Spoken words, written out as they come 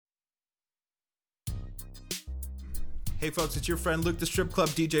Hey folks, it's your friend Luke the Strip Club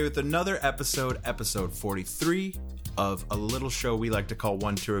DJ with another episode 43 of a little show we like to call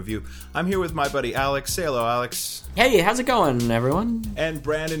One to Review. I'm here with my buddy Alex. Say hello, Alex. Hey, how's it going, everyone? And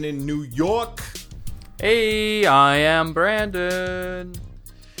Brandon in New York. Hey, I am Brandon.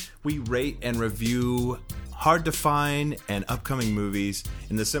 We rate and review hard to find and upcoming movies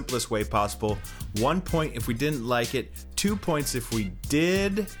in the simplest way possible. 1 point if we didn't like it, 2 points if we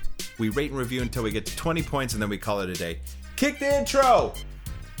did. We rate and review until we get to 20 points, and then we call it a day. Kick the intro!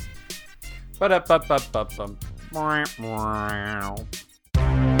 Ba-da-ba-ba-ba-bum. One,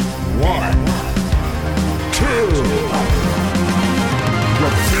 two,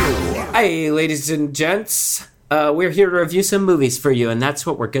 review. Hey, ladies and gents. We're here to review some movies for you, and that's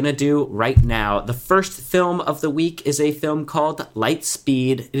what we're going to do right now. The first film of the week is a film called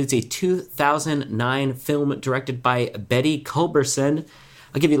Lightspeed. It is a 2009 film directed by Betty Culberson.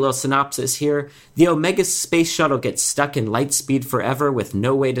 I'll give you a little synopsis here. The Omega space shuttle gets stuck in light speed forever with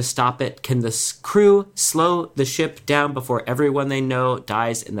no way to stop it. Can the crew slow the ship down before everyone they know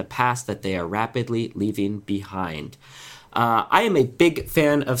dies in the past that they are rapidly leaving behind? I am a big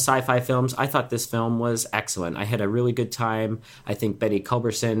fan of sci-fi films. I thought this film was excellent. I had a really good time. I think Betty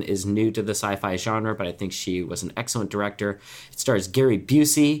Culberson is new to the sci-fi genre, but I think she was an excellent director. It stars Gary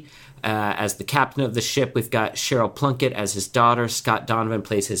Busey as the captain of the ship. We've got Cheryl Plunkett as his daughter. Scott Donovan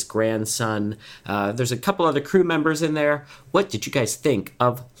plays his grandson. There's a couple other crew members in there. What did you guys think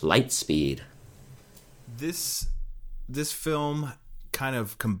of Lightspeed? This film kind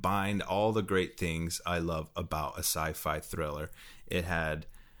of combined all the great things I love about a sci-fi thriller. It had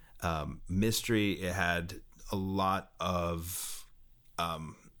mystery. It had a lot of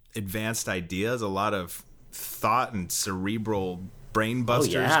advanced ideas, a lot of thought and cerebral brain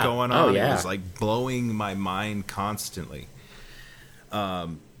busters going on. It was like blowing my mind constantly.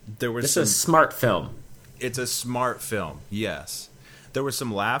 This is a smart film. It's a smart film. Yes, there were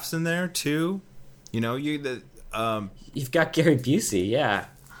some laughs in there too. You know, You've got Gary Busey, yeah.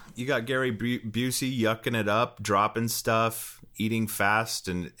 You got Gary Busey yucking it up, dropping stuff, eating fast,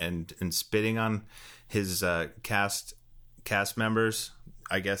 and spitting on his cast members.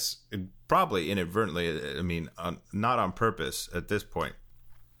 I guess probably inadvertently. I mean, not on purpose at this point.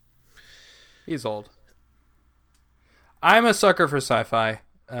 He's old. I'm a sucker for sci-fi.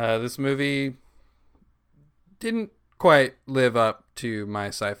 This movie didn't quite live up to my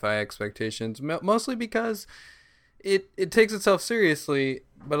sci-fi expectations, mostly because it takes itself seriously,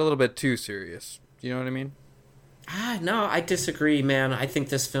 but a little bit too serious. Do you know what I mean? No, I disagree, man. I think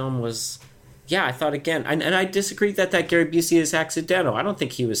this film was... Yeah, I thought again. And I disagree that Gary Busey is accidental. I don't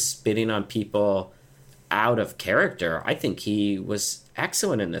think he was spitting on people out of character. I think he was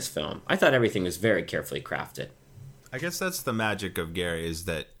excellent in this film. I thought everything was very carefully crafted. I guess that's the magic of Gary, is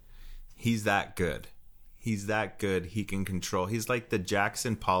that he's that good. He's that good. He can control. He's like the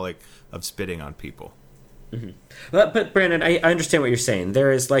Jackson Pollock of spitting on people. Mm-hmm. But Brandon, I understand what you're saying. There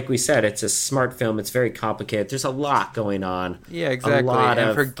is, like we said, it's a smart film. It's very complicated. There's a lot going on. Yeah, exactly.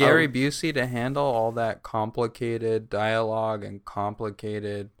 And for Gary Busey to handle all that complicated dialogue and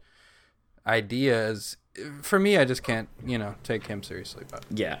complicated ideas, for me, I just can't, take him seriously. But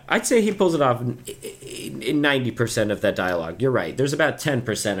yeah, I'd say he pulls it off in 90% of that dialogue. You're right. There's about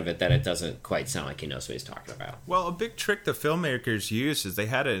 10% of it that it doesn't quite sound like he knows what he's talking about. Well, a big trick the filmmakers used is they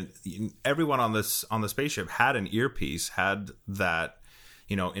had everyone on the spaceship had an earpiece, had that,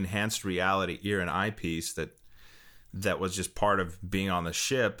 enhanced reality ear and eyepiece that was just part of being on the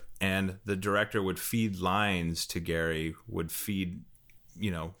ship, and the director would feed lines to Gary, would feed,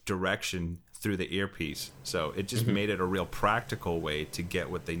 direction through the earpiece. So it just made it a real practical way to get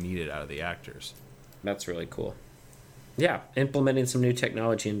what they needed out of the actors. That's really cool. Yeah, implementing some new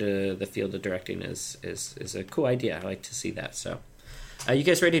technology into the field of directing is a cool idea. I like to see that. So, you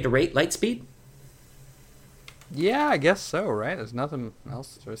guys ready to rate Lightspeed? Yeah, I guess so, right? There's nothing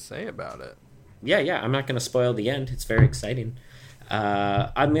else to say about it. Yeah. I'm not going to spoil the end. It's very exciting.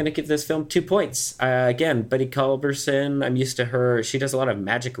 I'm going to give this film 2 points. Again, Betty Culberson, I'm used to her. She does a lot of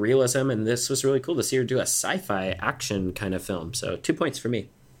magic realism, and this was really cool to see her do a sci-fi action kind of film. So 2 points for me.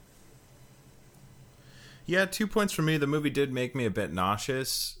 Yeah, 2 points for me. The movie did make me a bit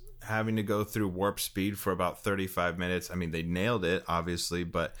nauseous, having to go through warp speed for about 35 minutes. I mean, they nailed it, obviously,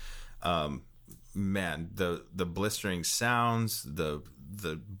 but man, the blistering sounds, the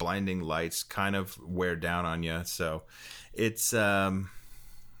blinding lights kind of wear down on you. So it's an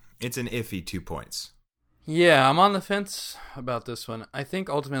iffy 2 points. Yeah, I'm on the fence about this one. I think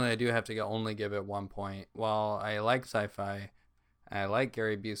ultimately I do have to only give it 1 point. While I like sci-fi, I like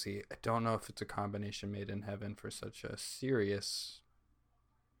Gary Busey, I don't know if it's a combination made in heaven for such a serious,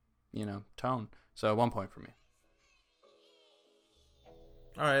 tone. So 1 point for me.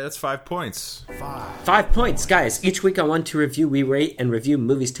 All right, that's 5 points. 5 points, guys. Each week on One to Review, we rate and review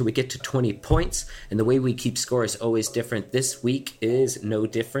movies till we get to 20 points. And the way we keep score is always different. This week is no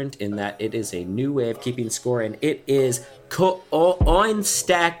different in that it is a new way of keeping score, and it is coin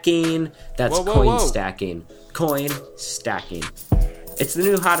stacking. That's coin stacking. Coin stacking. It's the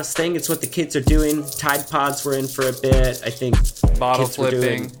new hottest thing. It's what the kids are doing. Tide Pods were in for a bit. I think bottle kids were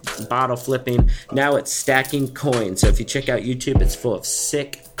flipping. doing bottle flipping. Now it's stacking coins. So if you check out YouTube, it's full of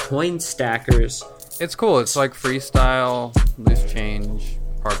sick coin stackers. It's cool. It's like freestyle, loose change,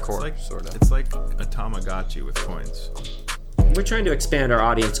 parkour, sort of. It's like a Tamagotchi with coins. We're trying to expand our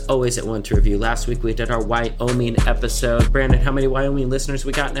audience always at One to Review. Last week we did our Wyoming episode. Brandon, how many Wyoming listeners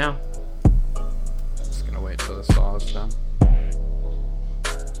we got now? Just gonna wait till the saw is done.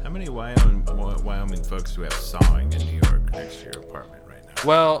 How many Wyoming folks do we have sawing in New York next to your apartment right now?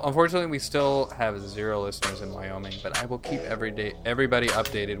 Well, unfortunately, we still have 0 listeners in Wyoming, but I will keep everybody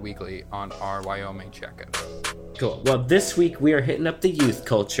updated weekly on our Wyoming check-in. Cool. Well, this week we are hitting up the youth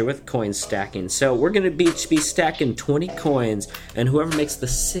culture with coin stacking. So we're going to each be stacking 20 coins, and whoever makes the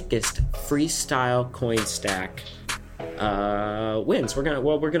sickest freestyle coin stack wins. We're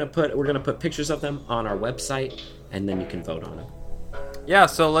gonna put pictures of them on our website, and then you can vote on them. Yeah,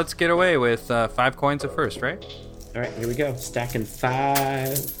 so let's get away with 5 coins at first, right? All right, here we go. Stacking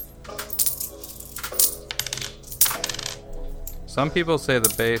 5. Some people say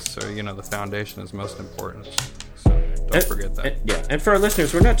the base or the foundation is most important, so don't forget that. And for our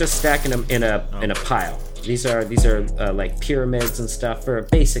listeners, we're not just stacking them in a pile. These are like pyramids and stuff. For a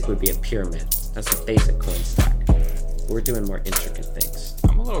basic would be a pyramid. That's a basic coin stack. We're doing more intricate things.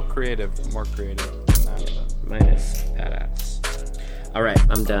 I'm a little more creative than that. But. Minus badass. All right,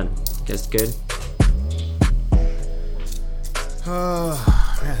 I'm done. Guys, good?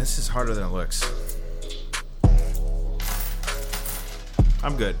 Oh, man, this is harder than it looks.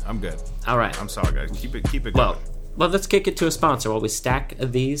 I'm good. All right. I'm sorry, guys. Keep it going. Well, let's kick it to a sponsor while we stack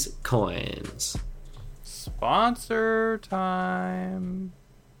these coins. Sponsor time.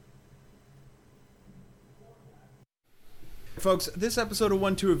 Folks, this episode of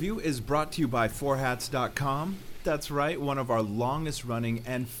One to Review is brought to you by 4hats.com. That's right, one of our longest running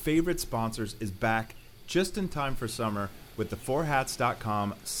and favorite sponsors is back just in time for summer with the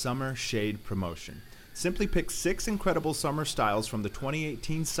 4hats.com Summer Shade Promotion. Simply pick 6 incredible summer styles from the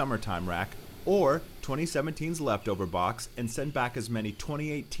 2018 Summertime Rack or 2017's Leftover Box and send back as many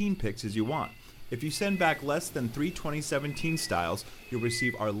 2018 picks as you want. If you send back less than 3 2017 styles, you'll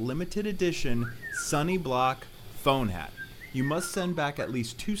receive our limited edition Sunny Block phone hat. You must send back at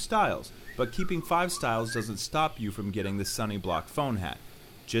least 2 styles, but keeping 5 styles doesn't stop you from getting the Sunny Block phone hat.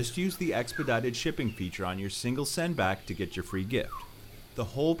 Just use the expedited shipping feature on your single send back to get your free gift. The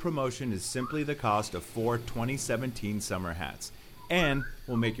whole promotion is simply the cost of 4 2017 summer hats, and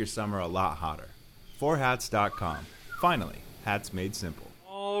will make your summer a lot hotter. 4hats.com. Finally, hats made simple.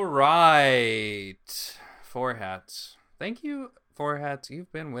 All right. 4 hats. Thank you, 4 hats.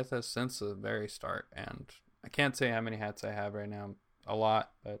 You've been with us since the very start, and I can't say how many hats I have right now. A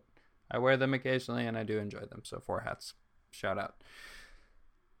lot, but I wear them occasionally, and I do enjoy them. So 4 hats. Shout out.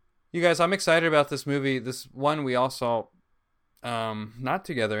 You guys, I'm excited about this movie. This one we all saw, not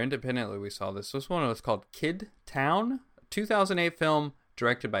together, independently we saw this. This one was called Kid Town, 2008 film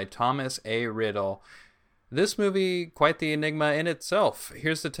directed by Thomas A. Riddle. This movie, quite the enigma in itself.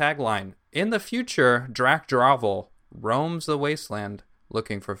 Here's the tagline. In the future, Drac Dravel roams the wasteland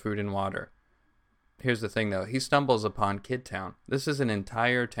looking for food and water. Here's the thing, though. He stumbles upon Kid Town. This is an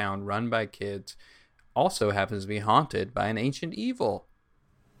entire town run by kids. Also happens to be haunted by an ancient evil.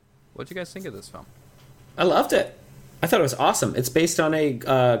 What'd you guys think of this film? I loved it. I thought it was awesome. It's based on a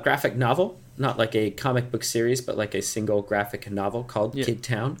graphic novel, not like a comic book series, but like a single graphic novel called Kid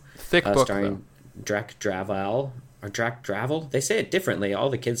Town. Thick book, starring Drac Dravel. Or Drac Dravel? They say it differently. All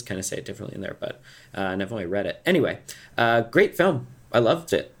the kids kind of say it differently in there, but and I've only read it. Anyway, great film. I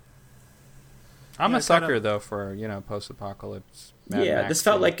loved it. I'm a sucker, though, for, post-apocalypse. Mad Max this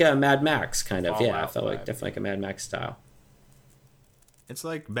felt like a Mad Max, kind of. Fallout It felt like vibe. definitely like a Mad Max style. It's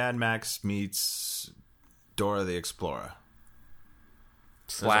like Mad Max meets Dora the Explorer.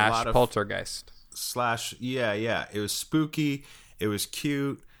 / lot of- Poltergeist. Yeah. It was spooky. It was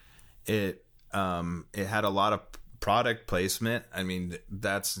cute. It had a lot of product placement. I mean,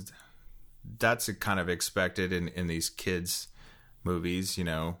 that's kind of expected in these kids movies,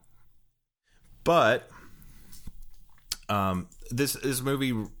 But this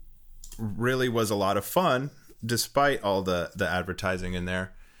movie really was a lot of fun, despite all the advertising in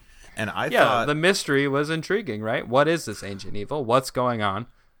there. And I thought the mystery was intriguing, right? What is this ancient evil? What's going on?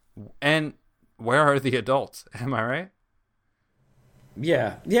 And where are the adults? Am I right?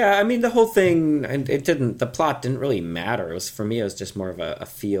 Yeah. I mean, the whole thing, and the plot didn't really matter. It was, for me, it was just more of a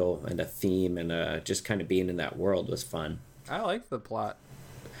feel and a theme, and just kind of being in that world was fun. I like the plot.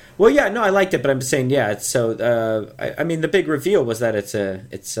 Well, yeah, no, I liked it, but I'm saying, yeah, it's so. I mean, the big reveal was that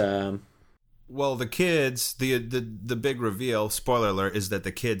it's. Well, the kids, the big reveal, spoiler alert, is that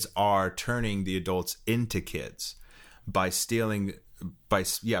the kids are turning the adults into kids by stealing,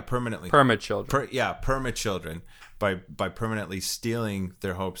 permanently. Perma-children. Perma-children, by permanently stealing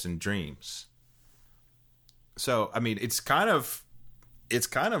their hopes and dreams. So, I mean, it's kind of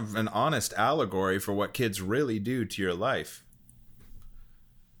an honest allegory for what kids really do to your life.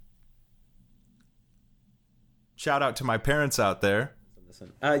 Shout out to my parents out there.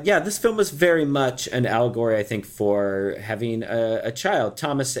 This film was very much an allegory, I think, for having a child.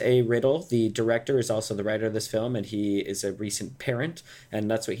 Thomas A. Riddle, the director, is also the writer of this film, and he is a recent parent. And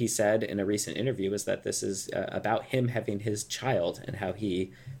that's what he said in a recent interview, is that this is about him having his child and how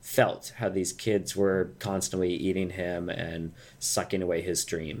he felt, how these kids were constantly eating him and sucking away his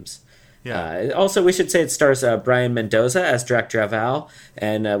dreams. Yeah. Also, we should say it stars Brian Mendoza as Drac Draval,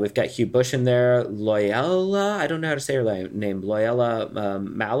 and we've got Hugh Bush in there, Loyola, I don't know how to say her name, Loyola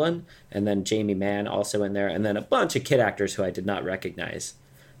Mallon, and then Jamie Mann also in there, and then a bunch of kid actors who I did not recognize.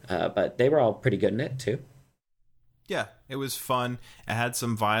 But they were all pretty good in it, too. Yeah, it was fun. It had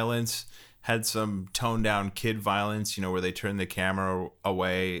some violence, had some toned-down kid violence, where they turn the camera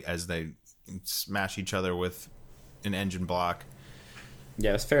away as they smash each other with an engine block.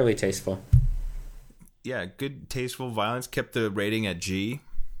 Yeah, it was fairly tasteful. Yeah, good tasteful violence. Kept the rating at G,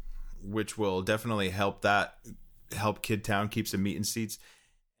 which will definitely help Kid Town keep some meat in seats.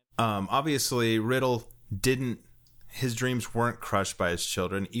 Obviously, Riddle his dreams weren't crushed by his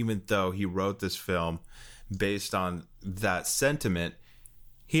children, even though he wrote this film based on that sentiment.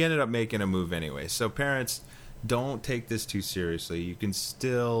 He ended up making a move anyway. So parents, don't take this too seriously. You can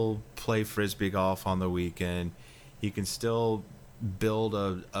still play Frisbee golf on the weekend. You can still build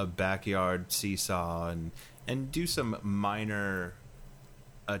a backyard seesaw and do some minor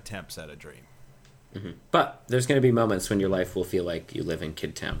attempts at a dream. Mm-hmm. But there's going to be moments when your life will feel like you live in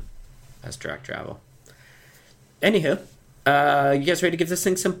Kid Town as Drac Draval. Anywho, you guys ready to give this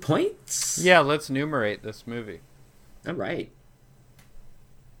thing some points? Yeah, let's numerate this movie. All right.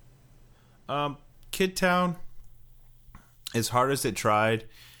 Kid Town, as hard as it tried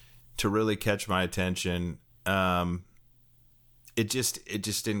to really catch my attention, it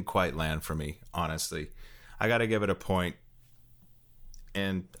just didn't quite land for me, honestly. I got to give it a point.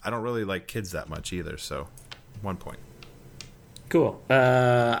 And I don't really like kids that much either, so 1 point. Cool.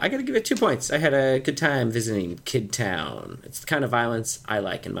 I got to give it 2 points. I had a good time visiting Kid Town. It's the kind of violence I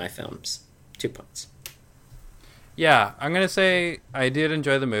like in my films. 2 points. Yeah, I'm going to say I did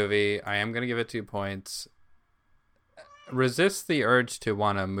enjoy the movie. I am going to give it 2 points. Resist the urge to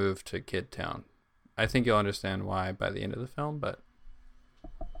want to move to Kid Town. I think you'll understand why by the end of the film, but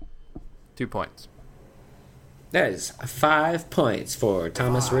 2 points. That is 5 points for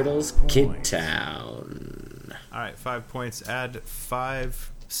Thomas Riddle's Kid Town. All right, 5 points. Add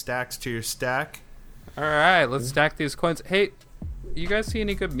 5 stacks to your stack. All right, let's stack these coins. Hey, you guys see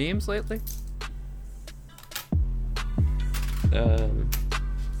any good memes lately?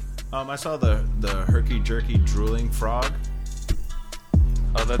 I saw the herky-jerky drooling frog.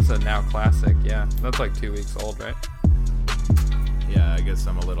 Oh, that's a now classic, yeah. That's like 2 weeks old, right? Yeah, I guess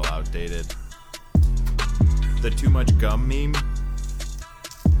I'm a little outdated. The too much gum meme.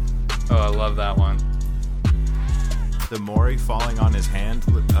 Oh, I love that one. The Maury falling on his hand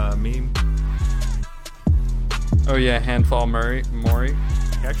meme. Oh yeah, handfall Maury.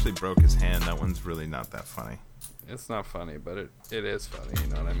 He actually broke his hand. That one's really not that funny. It's not funny, but it is funny, you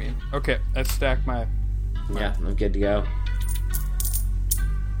know what I mean? Okay, let's stack my... Yeah, I'm good to go.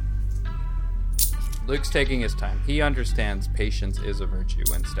 Luke's taking his time. He understands patience is a virtue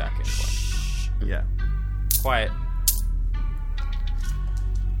when stacking coins. Yeah. Quiet.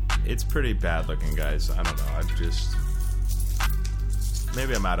 It's pretty bad looking, guys. I don't know.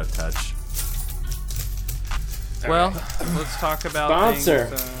 Maybe I'm out of touch. Well, let's talk about sponsor.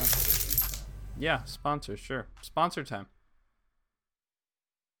 Things, yeah, sponsor, sure. Sponsor time.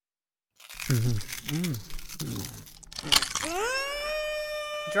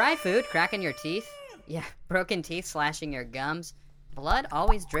 Dry food cracking your teeth? Yeah, broken teeth slashing your gums? Blood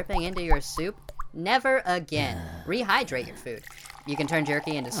always dripping into your soup? Never again. Rehydrate your food. You can turn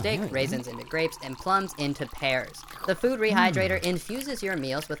jerky into steak, raisins into grapes, and plums into pears. The Food Rehydrator infuses your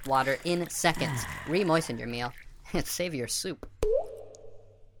meals with water in seconds. Re-moisten your meal and save your soup.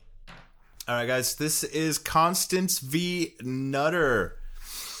 All right, guys, this is Constance V. Nutter.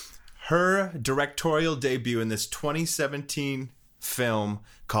 Her directorial debut in this 2017 film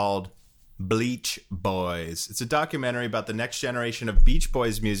called Bleach Boys. It's a documentary about the next generation of Beach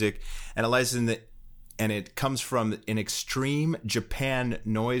Boys music, and it comes from an extreme Japan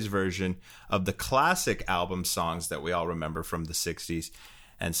noise version of the classic album songs that we all remember from the 60s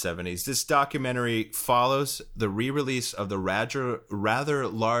and 70s. This documentary follows the re-release of the rather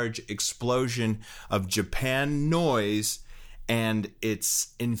large explosion of Japan noise and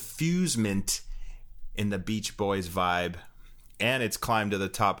its infusement in the Beach Boys vibe, and its climb to the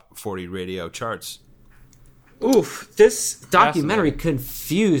top 40 radio charts. Oof, this documentary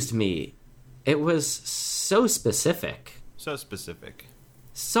confused me. It was so specific. So specific.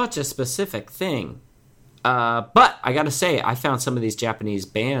 Such a specific thing. But I gotta say, I found some of these Japanese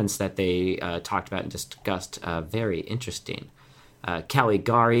bands that they talked about and discussed very interesting.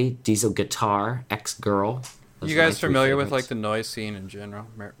 Caligari, Diesel Guitar, X-Girl. You guys familiar with like the noise scene in general?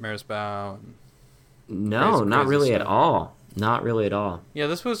 Merzbow? No, not really at all. Not really at all. Yeah,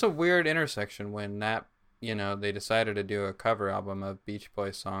 this was a weird intersection when they decided to do a cover album of Beach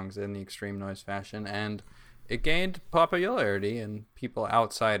Boys songs in the extreme noise fashion, and it gained popularity, and people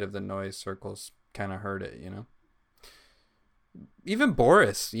outside of the noise circles kind of heard it, Even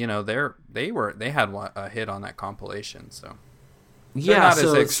Boris, they had a hit on that compilation, so yeah.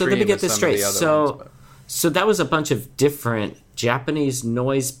 So let me get this straight. So that was a bunch of different Japanese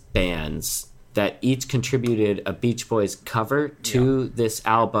noise bands that each contributed a Beach Boys cover to this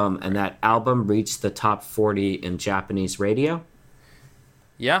album, and that album reached the top 40 in Japanese radio.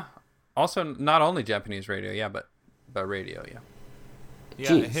 Yeah. Also, not only Japanese radio, but radio, yeah.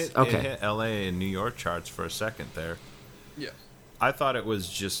 Yeah, it hit LA and New York charts for a second there. Yeah. I thought it was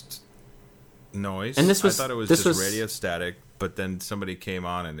just noise. And I thought it was just radio static, but then somebody came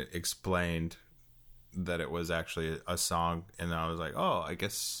on and explained that it was actually a song, and I was like, oh, I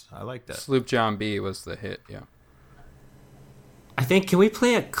guess I like that. Sloop John B was the hit, yeah. I think we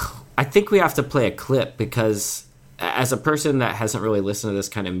have to play a clip, because as a person that hasn't really listened to this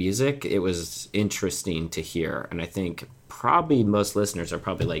kind of music, it was interesting to hear, and I think probably most listeners are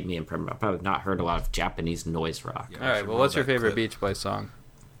probably like me and probably not heard a lot of Japanese noise rock. Yeah, all right, well, what's your favorite Beach Boys song?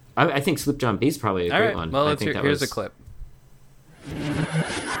 I think Sloop John B is probably a great one. Well, here's a clip.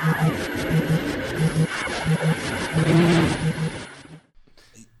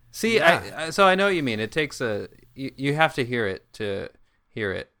 See, yeah. So I know what you mean. It takes you have to hear it to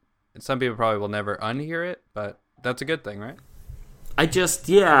hear it. And some people probably will never unhear it, but that's a good thing, right?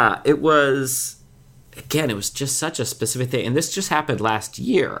 It was just such a specific thing. And this just happened last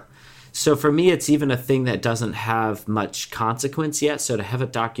year. So for me, it's even a thing that doesn't have much consequence yet. So to have a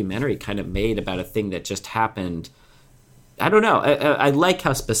documentary kind of made about a thing that just happened, I don't know. I like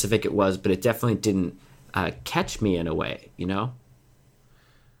how specific it was, but it definitely didn't catch me in a way,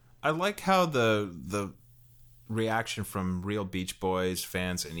 I like how the reaction from real Beach Boys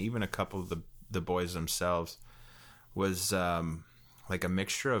fans and even a couple of the boys themselves was like a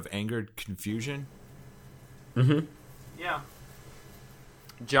mixture of angered confusion. Mm-hmm. Yeah.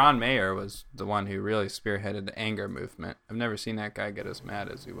 John Mayer was the one who really spearheaded the anger movement. I've never seen that guy get as mad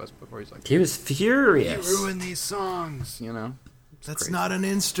as he was before. He was furious. You ruined these songs, That's crazy. Not an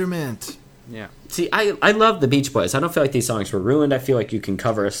instrument. Yeah. See, I love the Beach Boys. I don't feel like these songs were ruined. I feel like you can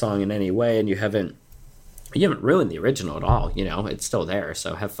cover a song in any way, and you haven't ruined the original at all. It's still there,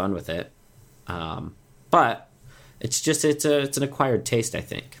 so have fun with it. But it's an acquired taste, I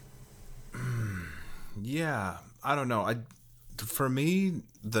think. Yeah, I don't know. For me,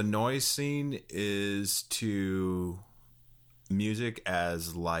 the noise scene is to music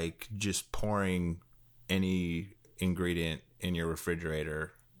as like just pouring any ingredient in your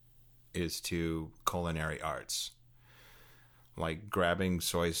refrigerator is to culinary arts. Like grabbing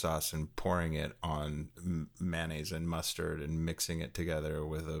soy sauce and pouring it on mayonnaise and mustard and mixing it together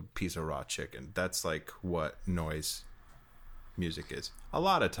with a piece of raw chicken. That's like what noise music is. A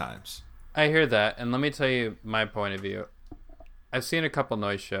lot of times. I hear that, and let me tell you my point of view. I've seen a couple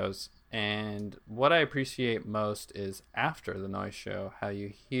noise shows, and what I appreciate most is after the noise show, how you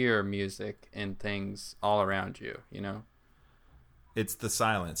hear music and things all around you, It's the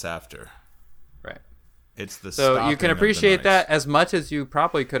silence after. Right. It's the so you can appreciate that as much as you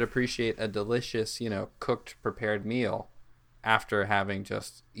probably could appreciate a delicious, cooked, prepared meal after having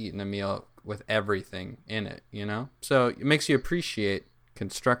just eaten a meal with everything in it, So it makes you appreciate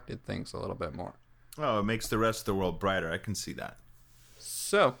constructed things a little bit more. Oh, it makes the rest of the world brighter. I can see that.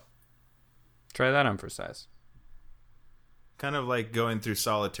 So, try that on for size. Kind of like going through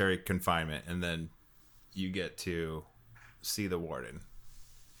solitary confinement, and then you get to see the warden.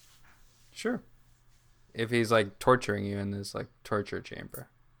 Sure. If he's like torturing you in this like torture chamber.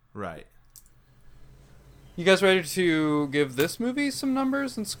 Right. You guys ready to give this movie some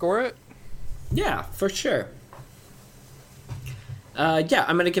numbers and score it? Yeah, for sure. Yeah,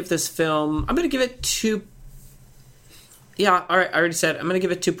 I'm going to give this film... I'm going to give it 2... Yeah, all right, I already said I'm going to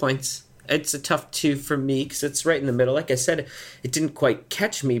give it 2 points. It's a tough 2 for me because it's right in the middle. Like I said, it didn't quite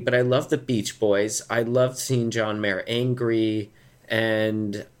catch me, but I love the Beach Boys. I loved seeing John Mayer angry.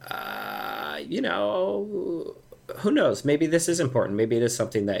 And, who knows? Maybe this is important. Maybe it is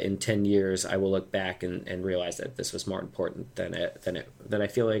something that in 10 years I will look back and realize that this was more important than I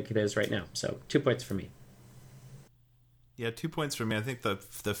feel like it is right now. So 2 points for me. Yeah, 2 points for me. I think the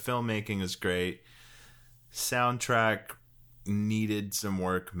filmmaking is great. Soundtrack needed some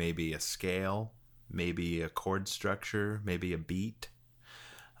work, maybe a scale, maybe a chord structure, maybe a beat.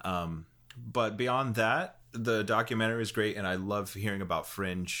 But beyond that, the documentary is great, and I love hearing about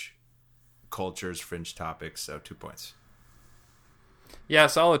fringe cultures, fringe topics, so 2 points. Yeah,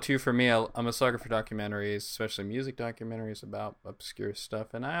 solid 2 for me. I'm a sucker for documentaries, especially music documentaries about obscure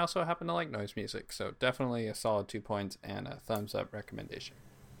stuff, and I also happen to like noise music, so definitely a solid 2 points and a thumbs up recommendation.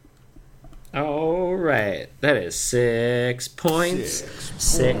 All right, that is 6 points.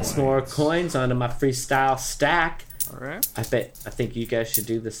 6 more coins onto my freestyle stack. All right. I think you guys should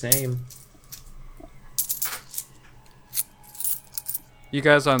do the same. You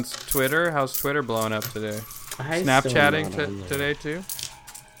guys on Twitter? How's Twitter blowing up today? Snapchatting today too?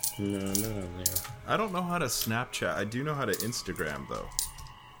 No, not on there. I don't know how to Snapchat. I do know how to Instagram, though.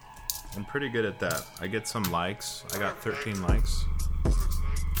 I'm pretty good at that. I get some likes. I got 13 likes.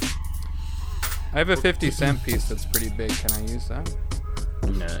 I have a 50-cent piece that's pretty big. Can I use that?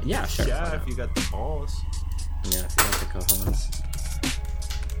 No, yeah, sure. Yeah, if you got the balls. Yeah, if you got the cojones.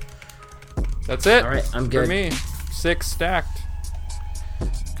 That's it. All right, I'm good. For me, 6 stacked.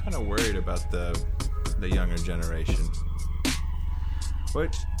 Kind of worried about the younger generation.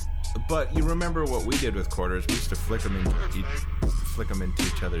 But you remember what we did with quarters? We used to flick them into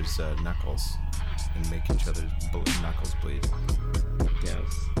each other's knuckles and make each other's knuckles bleed. Yeah, it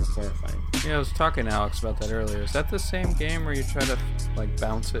was horrifying. Yeah, I was talking to Alex about that earlier. Is that the same game where you try to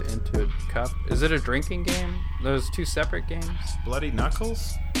bounce it into a cup? Is it a drinking game? Those 2 separate games? Bloody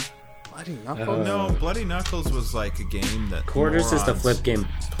Knuckles? Bloody Knuckles? No, Bloody Knuckles was like a game that Quarters is the flip game.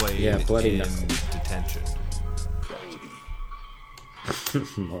 Played Yeah, Bloody in Knuckles. detention.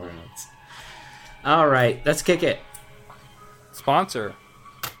 Morons. All right, let's kick it. Sponsor.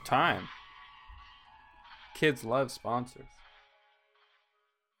 Time. Kids love sponsors.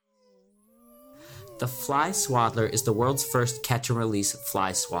 The fly swaddler is the world's first catch-and-release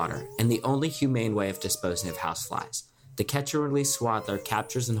fly swatter, and the only humane way of disposing of houseflies. The catch-and-release swaddler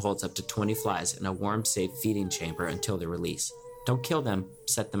captures and holds up to 20 flies in a warm, safe feeding chamber until their release. Don't kill them,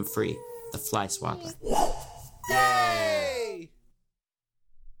 set them free. The fly swaddler. Yay!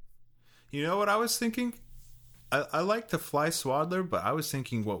 You know what I was thinking? I like the fly swaddler, but I was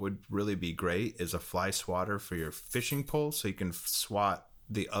thinking what would really be great is a fly swatter for your fishing pole, so you can swat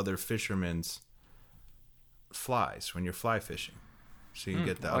the other fishermen's flies when you're fly fishing. So you can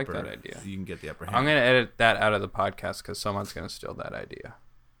get the I like upper. that idea. You can get the upper hand. I'm going to edit that out of the podcast because someone's going to steal that idea.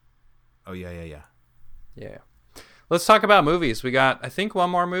 Oh yeah. Yeah. Let's talk about movies. We got, I think, one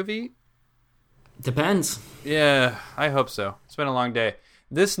more movie. Depends. Yeah, I hope so. It's been a long day.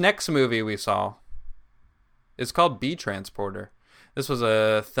 This next movie we saw is called Bee Transporter. This was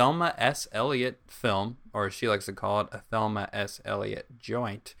a Thelma S. Eliot film, or she likes to call it a Thelma S. Eliot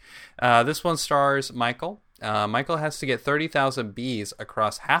joint. This one stars Michael. Michael has to get 30,000 bees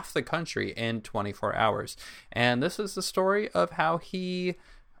across half the country in 24 hours. And this is the story of how he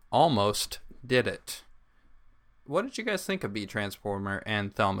almost did it. What did you guys think of Bee Transporter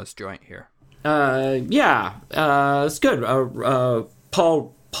and Thelma's joint here? It's good.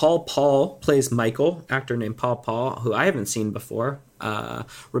 Paul plays Michael, actor named Paul, who I haven't seen before.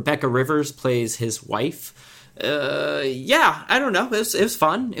 Rebecca Rivers plays his wife. I don't know. It was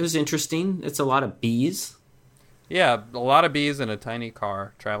fun. It was interesting. It's a lot of bees. Yeah, a lot of bees in a tiny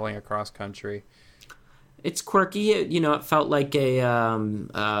car traveling across country. It's quirky. It felt like a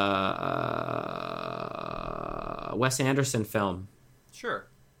Wes Anderson film. Sure.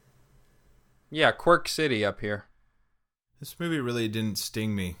 Yeah, Quirk City up here. This movie really didn't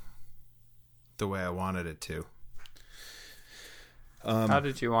sting me the way I wanted it to. How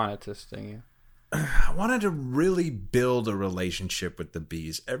did you want it to sting you? I wanted to really build a relationship with the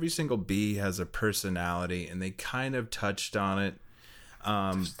bees. Every single bee has a personality, and they kind of touched on it.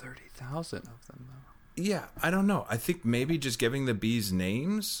 There's 30,000 of them, though. Yeah, I don't know. I think maybe just giving the bees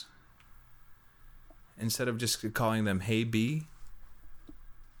names instead of just calling them "Hey Bee."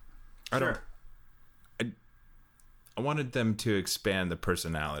 I wanted them to expand the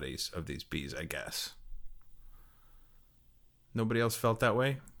personalities of these bees, I guess. Nobody else felt that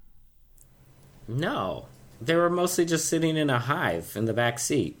way? No. They were mostly just sitting in a hive in the back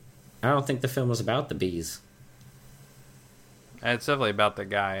seat. I don't think the film was about the bees. It's definitely about the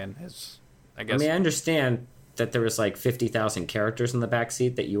guy and his, I guess. I mean, I understand that there was like 50,000 characters in the back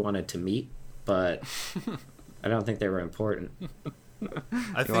seat that you wanted to meet, but I don't think they were important. You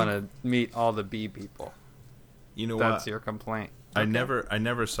want to meet all the bee people. You know That's what? your complaint. I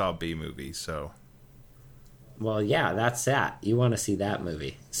never saw B movie, so Well, yeah, that's that. You want to see that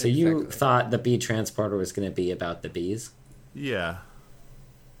movie. So Exactly. you thought the bee transporter was going to be about the bees? yeah.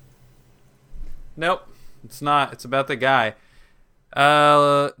 Nope, it's not. It's about the guy.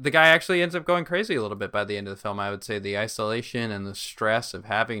 The guy actually ends up going crazy a little bit by the end of the film. I would say the isolation and the stress of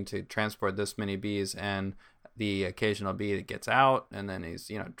having to transport this many bees, and the occasional bee that gets out, and then he's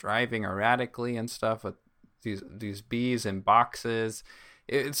driving erratically and stuff with these bees in boxes.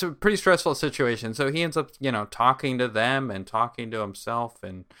 It's a pretty stressful situation. So he ends up talking to them and talking to himself,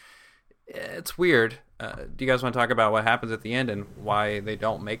 and it's weird. Do you guys want to talk about what happens at the end and why they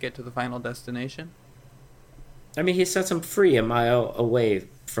don't make it to the final destination? I mean, he sets them free a mile away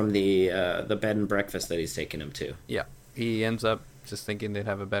from the bed and breakfast that he's taking them to. Yeah, he ends up just thinking they'd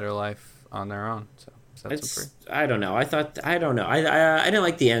have a better life on their own. So sets them free. I don't know. I don't know. I didn't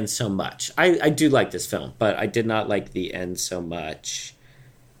like the end so much. I do like this film, but I did not like the end so much.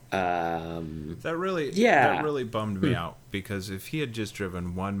 That really bummed me out, because if he had just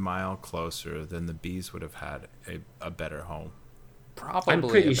driven 1 mile closer, then the bees would have had a better home. Probably. I'm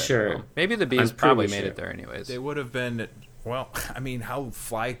pretty sure. Home. Maybe the bees I'm probably pretty made sure. it there anyways. They would have been, well, I mean, how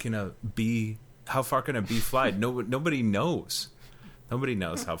far can a bee fly? Nobody knows. Nobody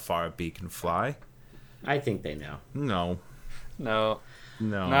knows how far a bee can fly. I think they know. No, No,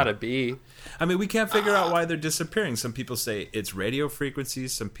 not a bee. I mean, we can't figure out why they're disappearing. Some people say it's radio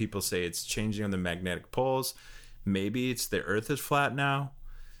frequencies. Some people say it's changing on the magnetic poles. Maybe it's the Earth is flat now.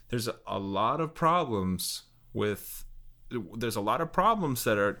 There's a lot of problems that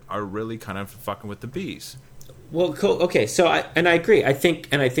are really kind of fucking with the bees. Well, cool. Okay, so I agree. I think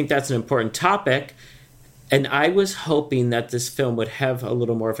that's an important topic, and I was hoping that this film would have a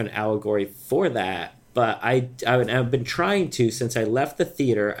little more of an allegory for that. But I've been trying to, since I left the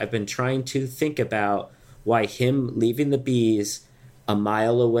theater, I've been trying to think about why him leaving the bees a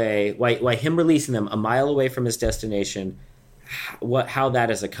mile away, why him releasing them a mile away from his destination, how that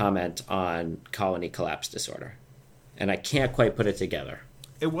is a comment on colony collapse disorder, and I can't quite put it together.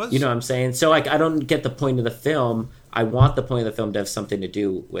 It was, You know what I'm saying? So, like, I don't get the point of the film. I want the point of the film to have something to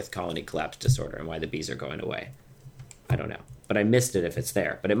do with colony collapse disorder and why the bees are going away. I don't know. But I missed it if it's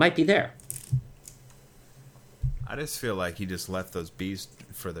there. But it might be there. I just feel like he just left those bees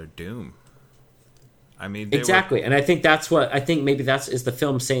for their doom. I mean, Exactly. And I think maybe is the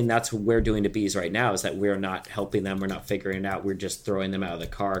film saying that's what we're doing to bees right now, is that we're not helping them. We're not figuring it out. We're just throwing them out of the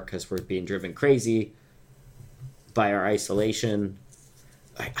car because we're being driven crazy by our isolation.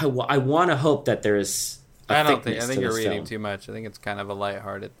 I want to hope that there's I think you're reading too much. I think it's kind of a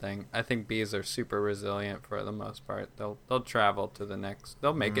lighthearted thing. I think bees are super resilient for the most part. They'll travel to the next.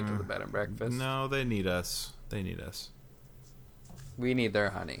 They'll make it to the bed and breakfast. No, they need us. They need us. We need their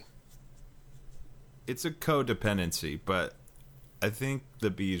honey. It's a codependency, but I think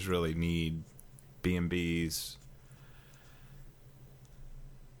the bees really need B&Bs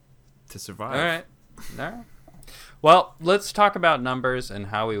to survive. All right. Well, let's talk about numbers and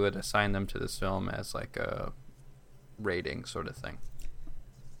how we would assign them to this film as like a rating sort of thing.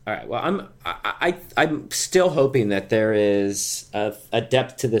 All right. Well, I'm still hoping that there is a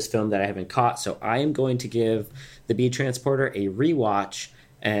depth to this film that I haven't caught. So I am going to give The Bee Transporter a rewatch,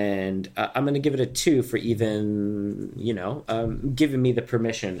 and I'm going to give it a 2 for even giving me the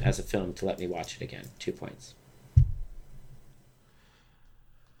permission as a film to let me watch it again. 2 points.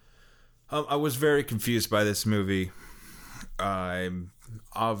 I was very confused by this movie. I'm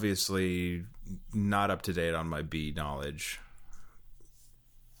obviously not up to date on my bee knowledge,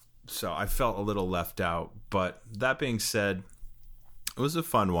 so I felt a little left out. But that being said, it was a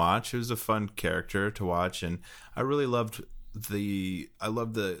fun watch. It was a fun character to watch, and I really loved the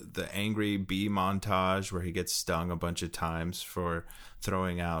angry bee montage where he gets stung a bunch of times for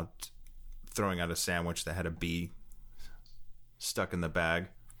throwing out a sandwich that had a bee stuck in the bag.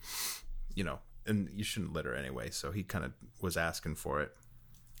 And you shouldn't litter anyway, so he kind of was asking for it.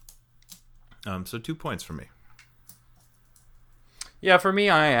 So 2 points for me. Yeah, for me,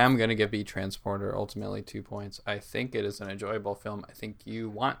 I am going to give Bee Transporter ultimately 2 points. I think it is an enjoyable film. I think you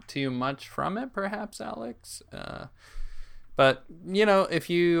want too much from it, perhaps, Alex. But, if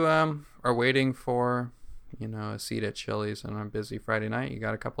you are waiting for, a seat at Chili's on a busy Friday night, you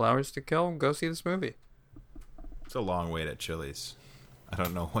got a couple hours to kill, go see this movie. It's a long wait at Chili's. I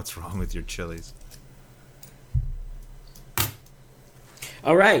don't know what's wrong with your Chili's.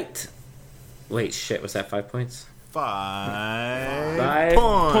 All right. Wait, shit. Was that 5 points? 5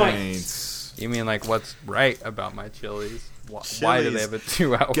 points. You mean like what's right about my Chili's? Why do they have a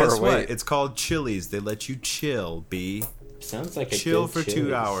 2-hour Guess wait? what? It's called Chili's. They let you chill, B. Sounds like a Chill good for 2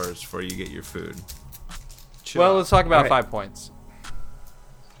 Chili's. hours before you get your food. Chill Well, out. let's talk about All right. 5 points.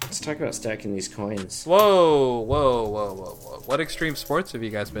 Let's talk about stacking these coins. Whoa. What extreme sports have you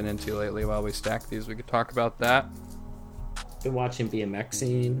guys been into lately while we stack these? We could talk about that. Been watching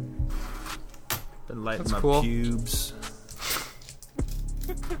BMXing. Been lighting That's my cool. pubes.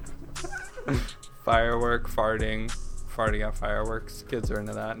 Farting out fireworks. Kids are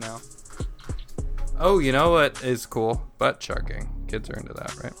into that now. Oh, you know what is cool? Butt chugging. Kids are into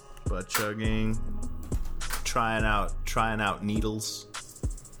that, right? Butt chugging. Trying out needles.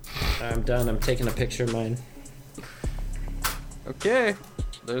 I'm done. I'm taking a picture of mine. Okay,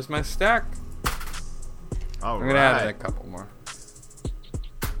 there's my stack. All I'm gonna add in a right. couple more.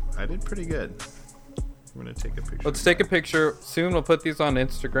 I did pretty good. I'm gonna take a picture. Let's take a picture. Soon we'll put these on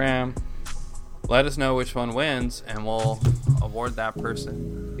Instagram. Let us know which one wins, and we'll award that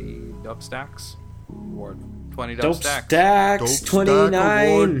person the dope stacks. Award 20 dope, Dope stacks. stacks.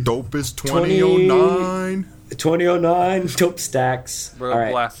 29. Dopest 2009. 2009. Dope stacks. We'll All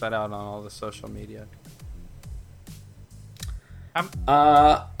right. blast that out on all the social media.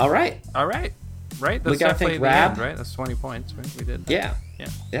 All right. All right. Right? That's We gotta definitely thank the Rab. end, right? That's 20 points, right? We did that. Yeah.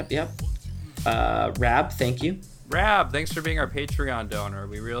 Yeah. Yep. Rab, thank you. Rab, thanks for being our Patreon donor.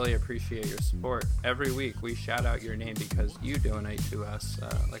 We really appreciate your support. Every week we shout out your name because you donate to us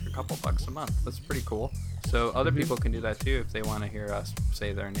like a couple bucks a month. That's pretty cool. So other people can do that too if they want to hear us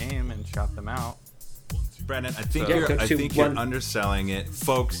say their name and shout them out. Brandon, I think So- you're Yeah, go I to think you're one- underselling it.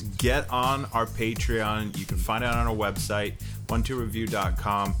 Folks, get on our Patreon. You can find it on our website,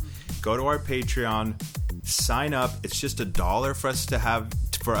 12review.com. Go to our Patreon, sign up. It's just $1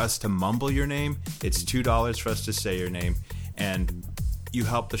 for us to mumble your name. It's $2 for us to say your name, and you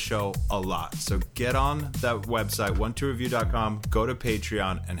help the show a lot. So get on that website, 12review.com, go to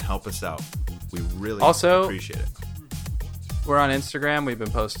Patreon and help us out. We really Also- appreciate it. We're on Instagram. We've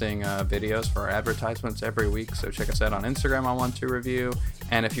been posting videos for our advertisements every week, so check us out on Instagram on 12review.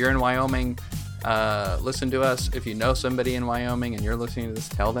 And if you're in Wyoming, listen to us. If you know somebody in Wyoming and you're listening to this,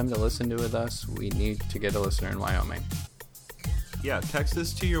 tell them to listen to with us. We need to get a listener in Wyoming. Yeah, text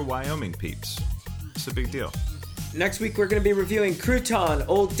this to your Wyoming peeps. It's a big deal. Next week, we're going to be reviewing Crouton,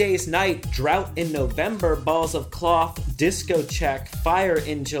 Old Days Night, Drought in November, Balls of Cloth, Disco Check, Fire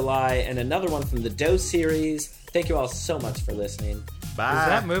in July, and another one from the Doe series. Thank you all so much for listening. Bye. Is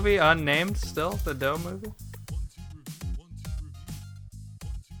that movie unnamed still? The Doe movie?